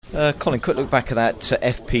Colin, quick look back at that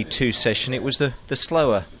FP2 session. It was the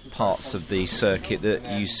slower parts of the circuit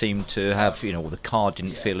that you seem to have, the car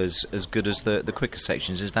didn't feel as good as the quicker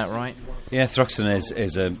sections. Is that right? Yeah,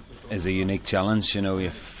 Thruxton is a unique challenge. You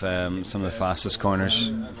have some of the fastest corners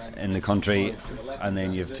in the country, and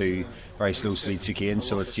then you have two very slow speed chicanes.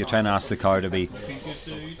 So you're trying to ask the car to be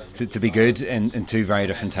good in two very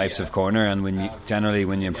different types of corner. And when you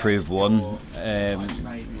improve one,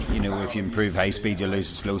 if you improve high speed, you lose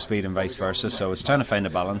slow speed, and vice versa. So it's trying to find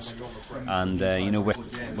a balance. And with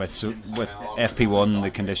FP1,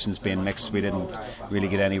 the conditions being mixed, we didn't really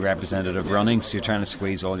get any representative running. So you're trying to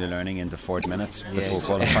squeeze all your learning into 40 minutes before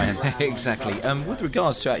qualifying. Exactly. With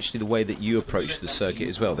regards to actually the way that you approach the circuit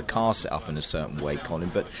as well, the car set up in a certain way,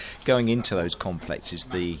 Colin, but going into those complexes,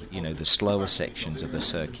 the slower sections of the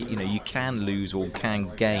circuit, you can lose or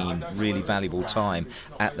can gain really valuable time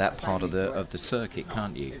at that part of the circuit,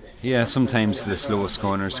 can't you? Yeah, sometimes the slowest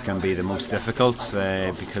corners can be the most difficult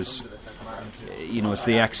because it's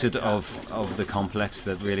the exit of the complex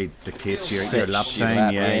that really dictates your lap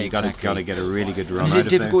time. You got to get a really good run. Is it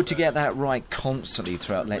difficult to get that right constantly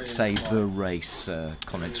throughout, let's say, the race,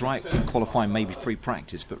 Colin? It's right in qualifying, maybe free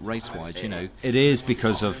practice, but race-wise, it is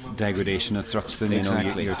because of degradation of Thruxton.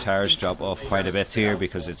 Exactly. Your tyres drop off quite a bit here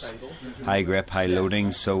because it's high grip, high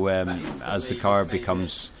loading. So as the car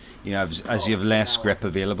becomes, as you have less grip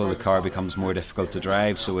available, the car becomes more difficult to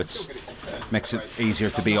drive. So it makes it easier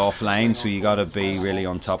to be offline. So you got to be really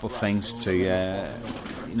on top of things to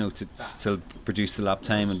still produce the lap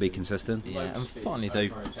time and be consistent. Yeah, and finally, though,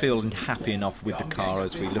 feeling happy enough with the car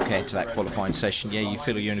as we look ahead to that qualifying session. Yeah, you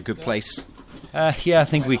feel you're in a good place. I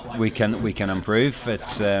think we can improve.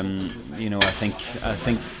 It's I think.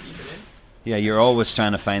 Yeah, you're always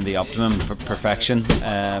trying to find the optimum perfection,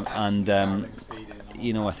 I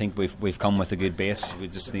think we've come with a good base. We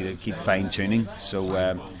just need to keep fine tuning.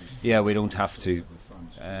 So we don't have to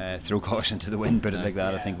throw caution to the wind, put it like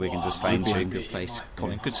that. I think we can just fine tune. Good place,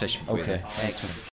 Colin. Good session. Okay, thanks.